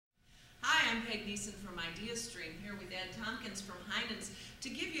Neeson from Ideastream here with Ed Thompkins from Heinen's to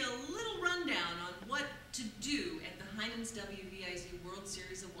give you a little rundown on what to do at the Heinen's WVIZ World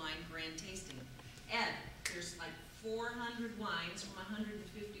Series of Wine Grand Tasting. Ed, there's like 400 wines from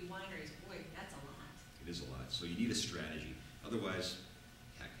 150 wineries. Boy, that's a lot. It is a lot. So you need a strategy. Otherwise,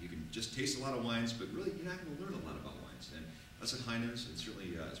 heck, you can just taste a lot of wines, but really you're not going to learn a lot about wines. And us at Heinen's, and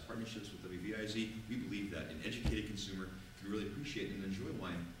certainly as partnerships with WVIZ, we believe that an educated consumer can really appreciate and enjoy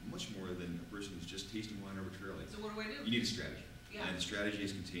wine much more than a person who's just tasting wine arbitrarily. So what do I do? You need a strategy. Yeah. And the strategy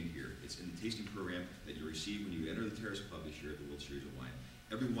is contained here. It's in the tasting program that you receive when you enter the Terrace Pub this year at the World Series of Wine.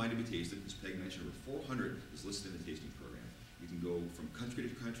 Every wine to be tasted, as Peg mentioned, over 400 is listed in the tasting program. You can go from country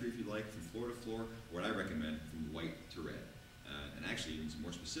to country if you like, from floor to floor, or what I recommend, from white to red. And actually, even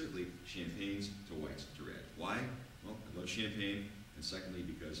more specifically, champagnes to whites to red. Why? Well, I love champagne, and secondly,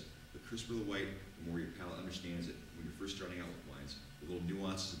 because the crisper the white, the more your palate understands it. When you're first starting out with wines, the little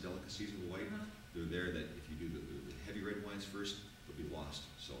nuances and delicacies of the white, they're there that if you do the heavy red wines first, they'll be lost.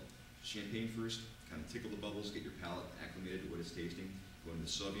 So champagne first, kind of tickle the bubbles, get your palate acclimated to what it's tasting. Go into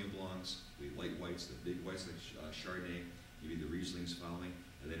the Sauvignon Blancs, the light whites, the big whites like Chardonnay, maybe the Rieslings following,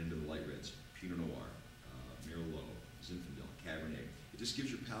 and then into the light reds, Pinot Noir, Merlot, Zinfandel, Cabernet. It just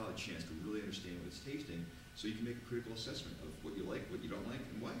gives your palate a chance to really understand what it's tasting, so you can make a critical assessment of what you like, what you don't like,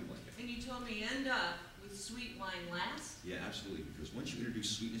 and why you like it. And you told me end up with sweet wine last? Yeah, absolutely, because once you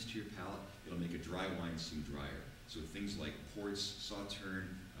introduce sweetness to your palate, it'll make a dry wine seem drier. So things like ports, sauterne,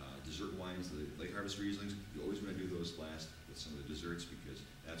 dessert wines, the late harvest Rieslings, you always want to do those last with some of the desserts because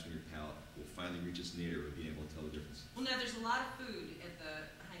that's when your palate will finally reach its nadir of being able to tell the difference. Well, now there's a lot of food at the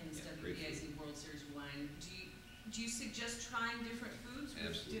Heinen's WVIZ WVIZ World Series of Wine. Do you suggest trying different foods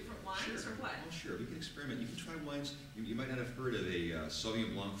with different wines, or what? Well, sure. We can experiment. You can try wines. You might not have heard of a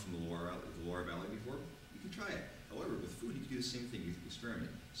Sauvignon Blanc from the Loire Valley before. You can try it. However, with food, you can do the same thing. You can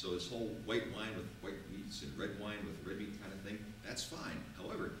experiment. So this whole white wine with white meats and red wine with red meat kind of thing, that's fine.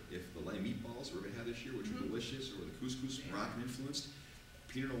 However, if the lamb meatballs we're going to have this year, which are delicious, or the couscous Moroccan influenced,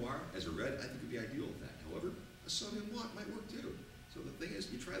 Pinot Noir as a red, I think would be ideal with that. However, a Sauvignon Blanc might work too. So the thing is,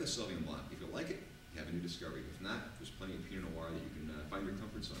 you try the Sauvignon Blanc. If you like it, you have a new discovery. If not, there's plenty of Pinot Noir that you can find your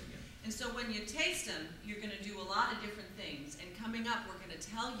comfort zone again. And so when you taste them, you're going to do a lot of different things. And coming up, we're going to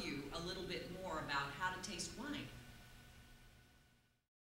tell you a little bit more about how to taste wine.